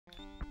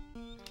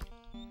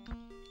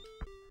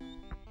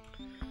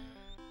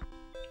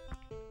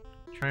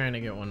Trying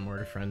to get one more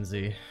to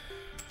frenzy.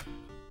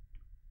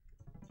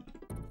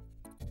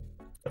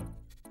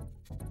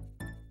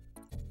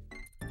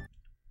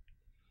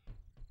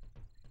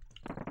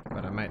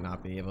 But I might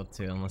not be able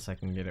to unless I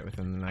can get it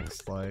within the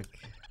next, like...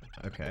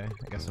 Okay,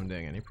 I guess I'm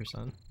doing any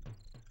percent.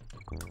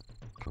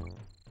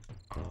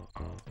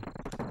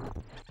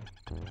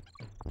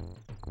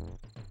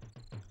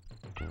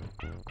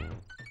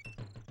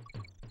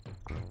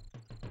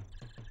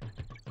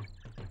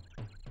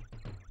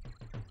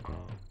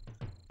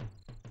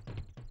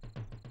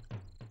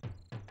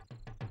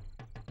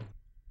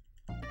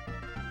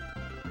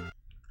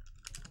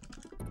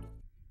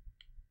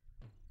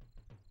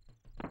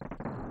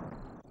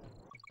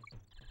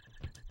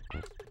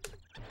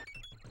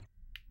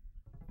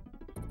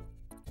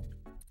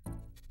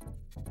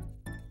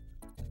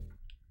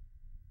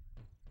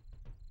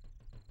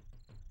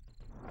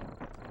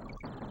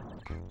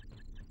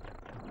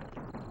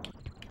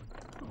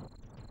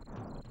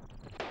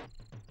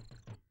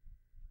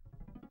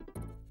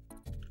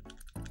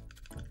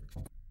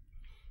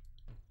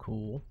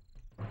 Cool.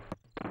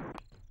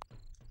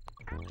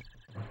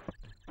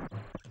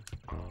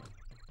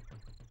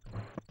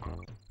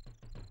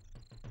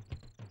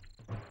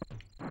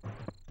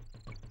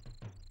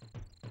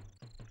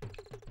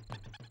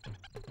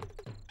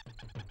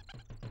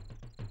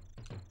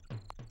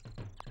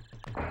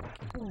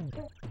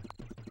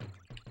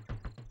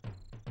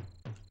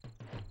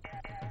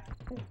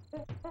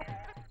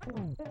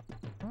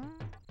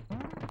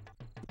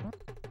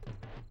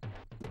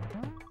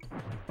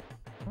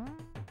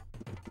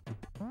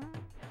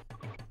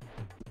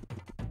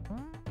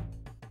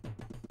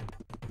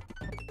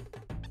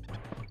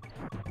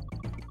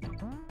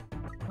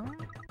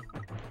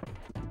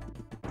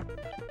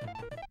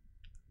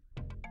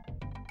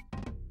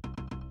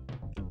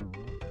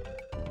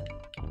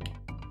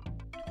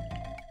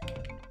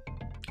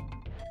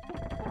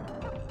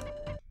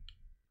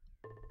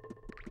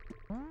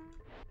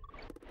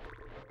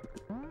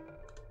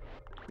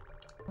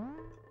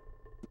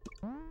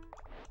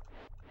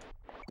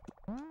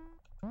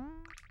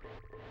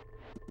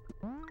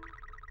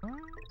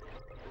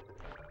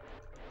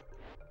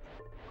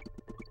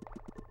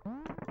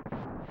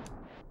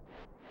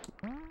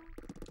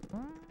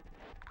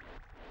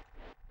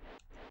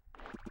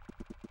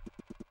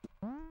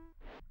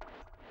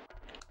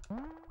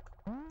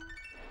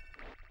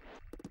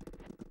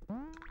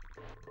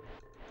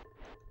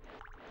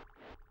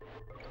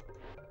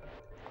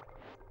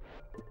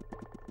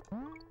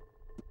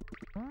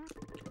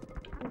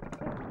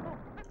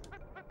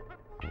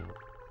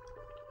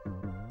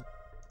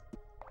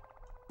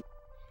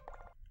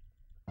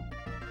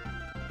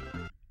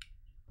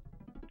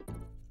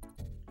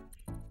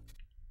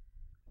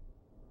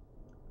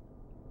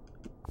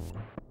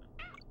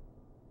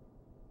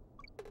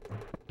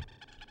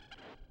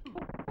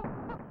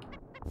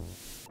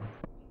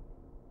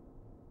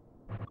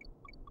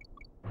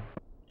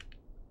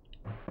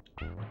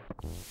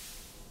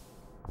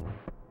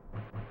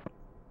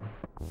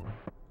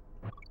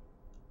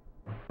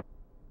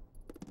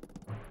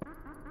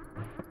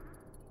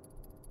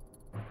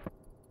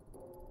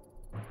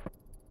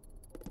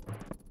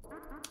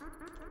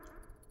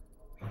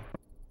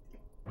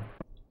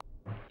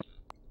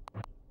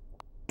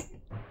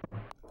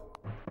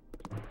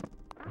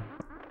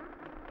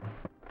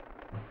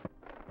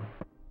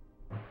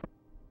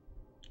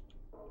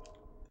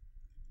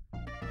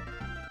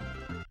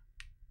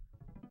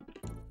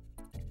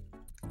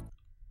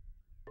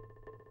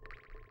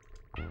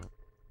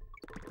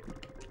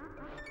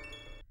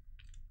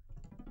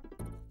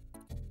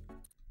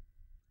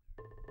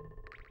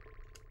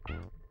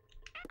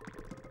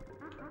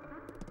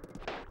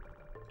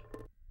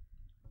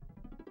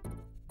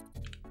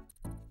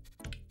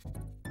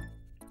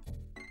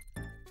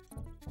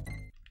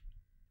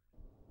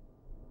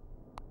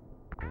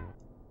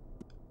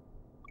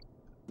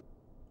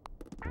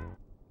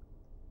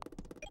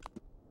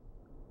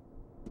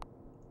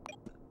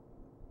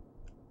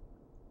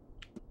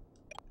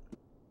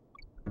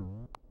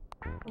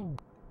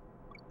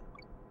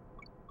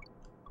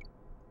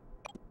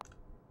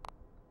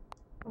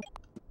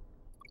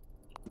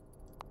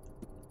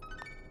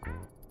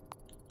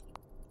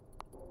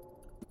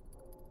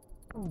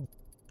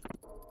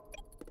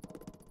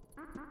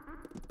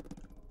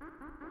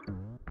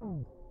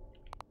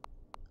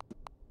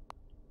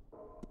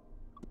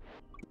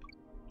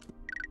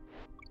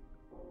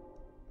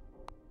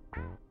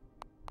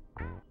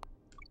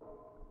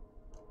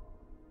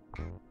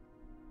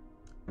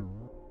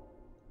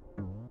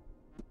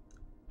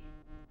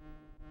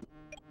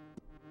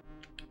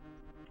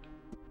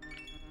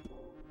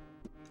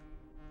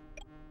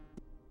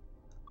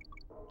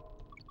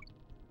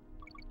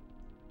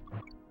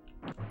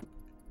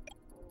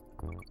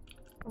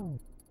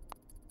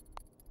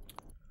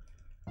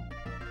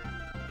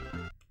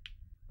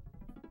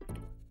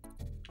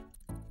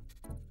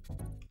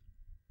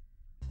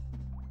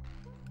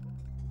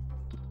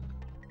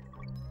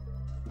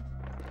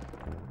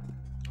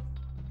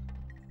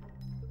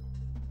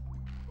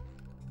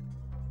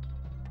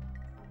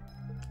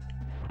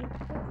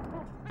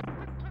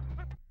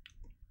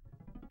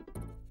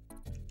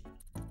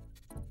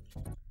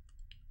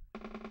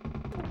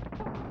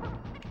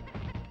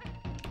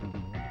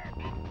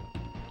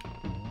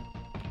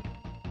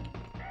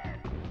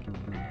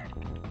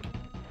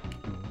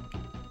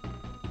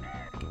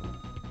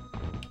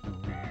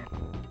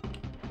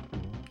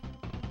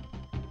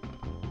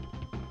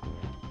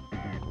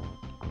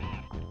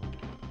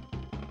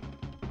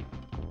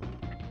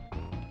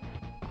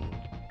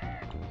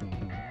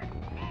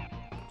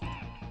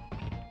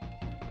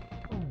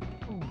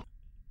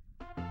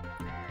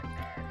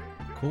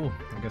 Cool.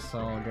 I guess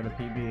I'll get a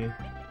PB.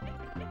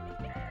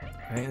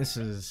 I think this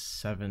is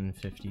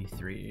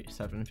 753,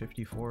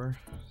 754,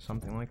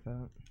 something like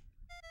that.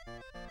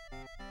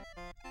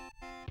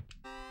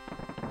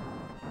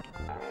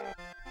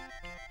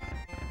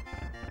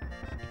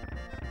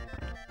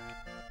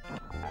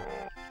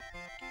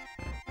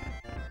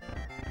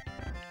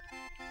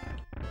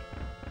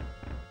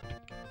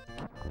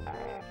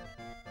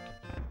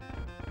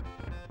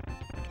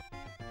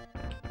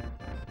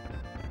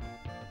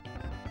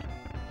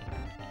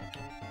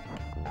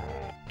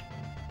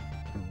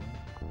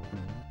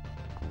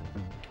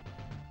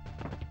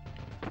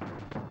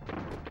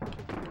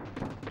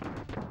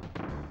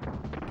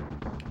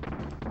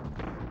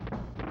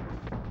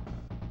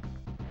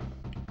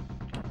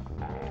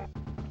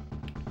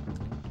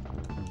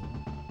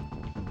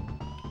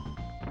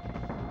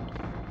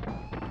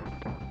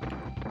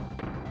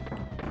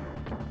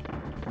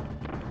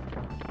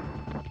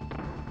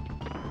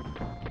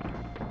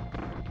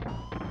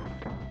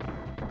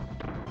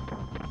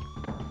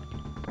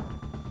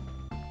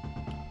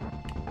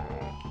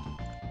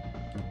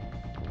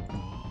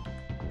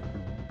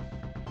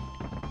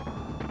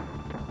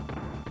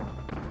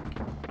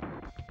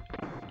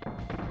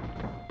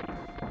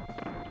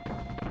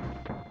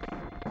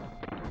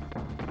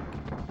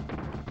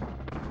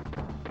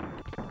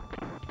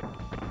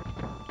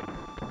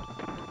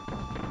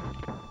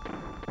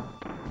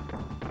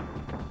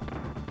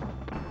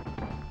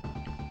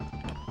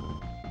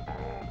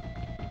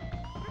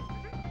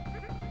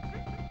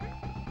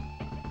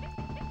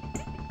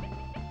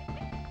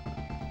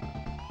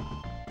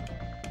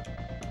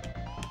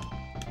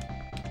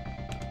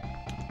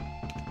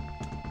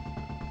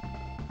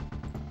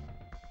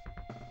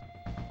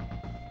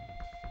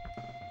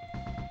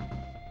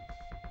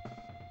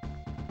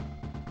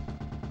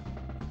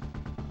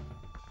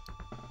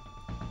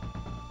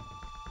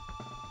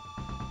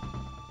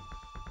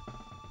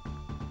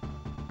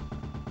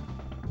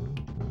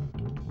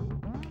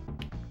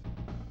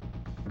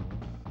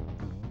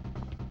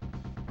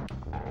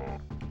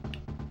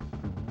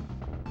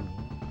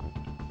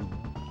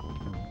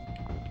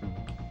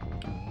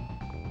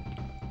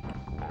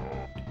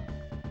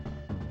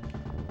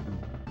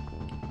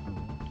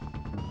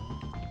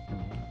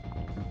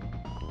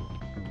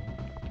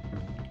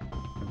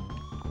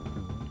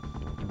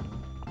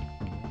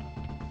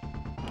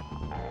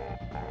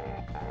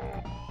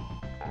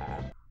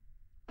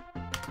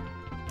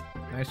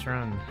 Nice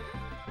run.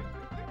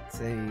 It's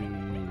a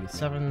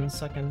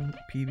 7-second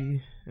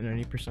PB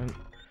and 80%.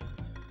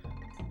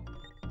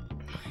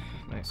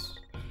 Nice.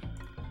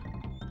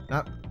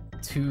 Not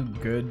too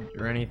good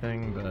or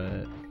anything,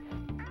 but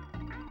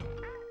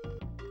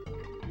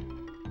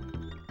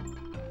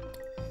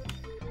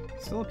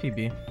still a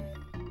PB.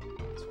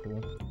 It's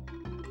cool.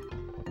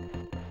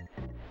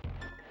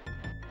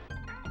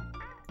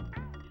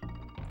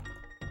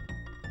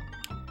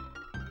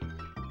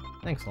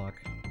 Thanks, Locke.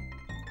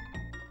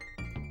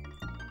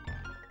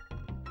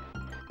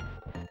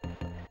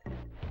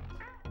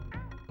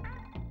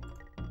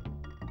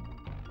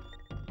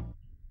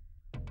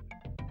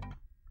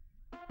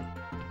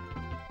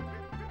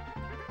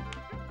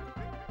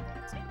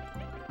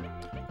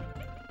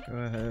 Go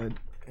ahead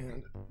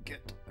and get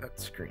that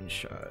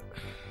screenshot.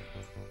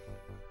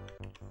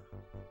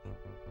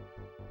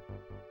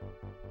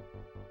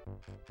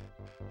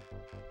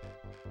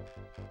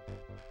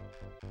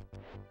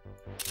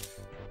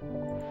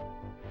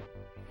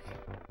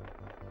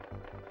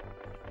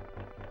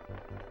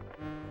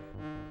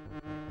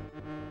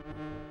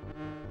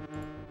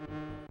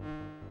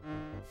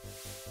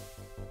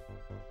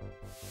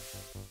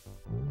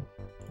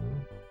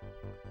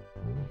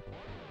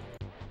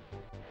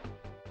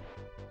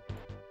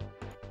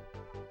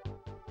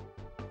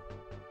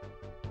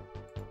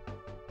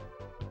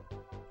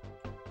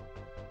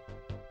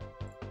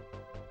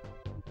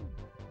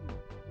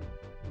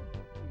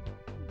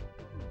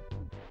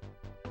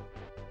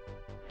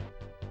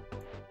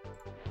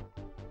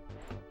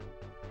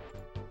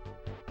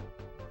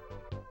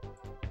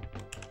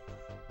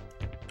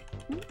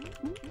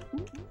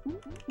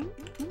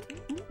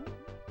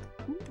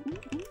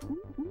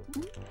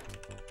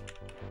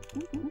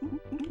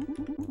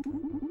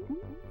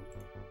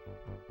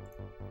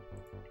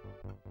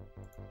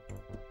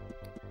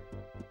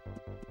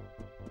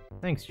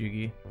 Thanks,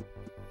 Yugi.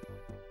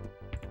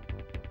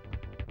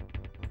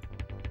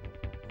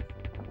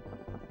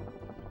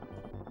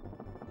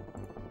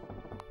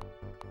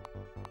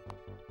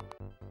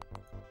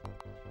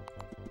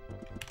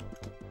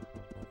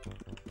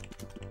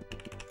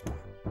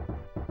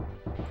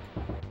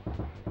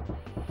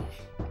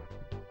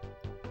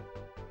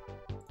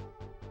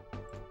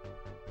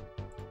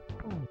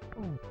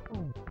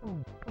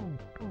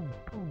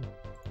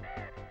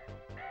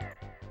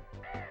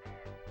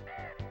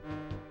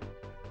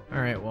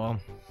 Alright, well,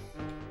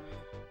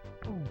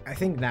 I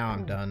think now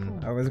I'm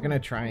done. I was gonna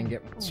try and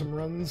get some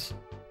runs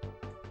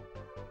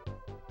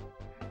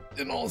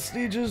in all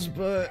stages,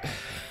 but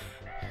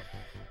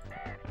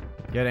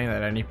getting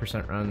that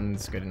 90%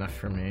 run's good enough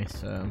for me,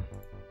 so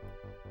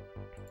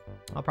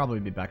I'll probably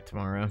be back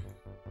tomorrow.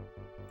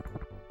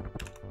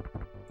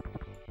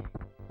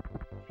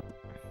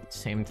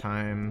 Same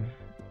time,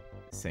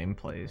 same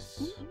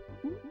place.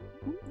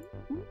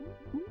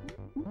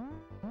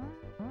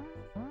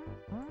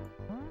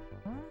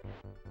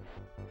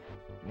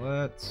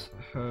 Let's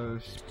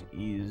host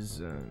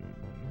Eason.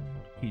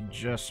 He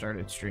just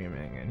started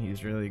streaming and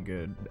he's really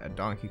good at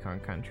Donkey Kong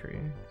Country,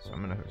 so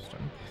I'm gonna host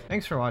him.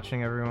 Thanks for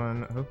watching,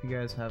 everyone. I hope you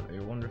guys have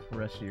a wonderful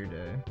rest of your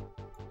day.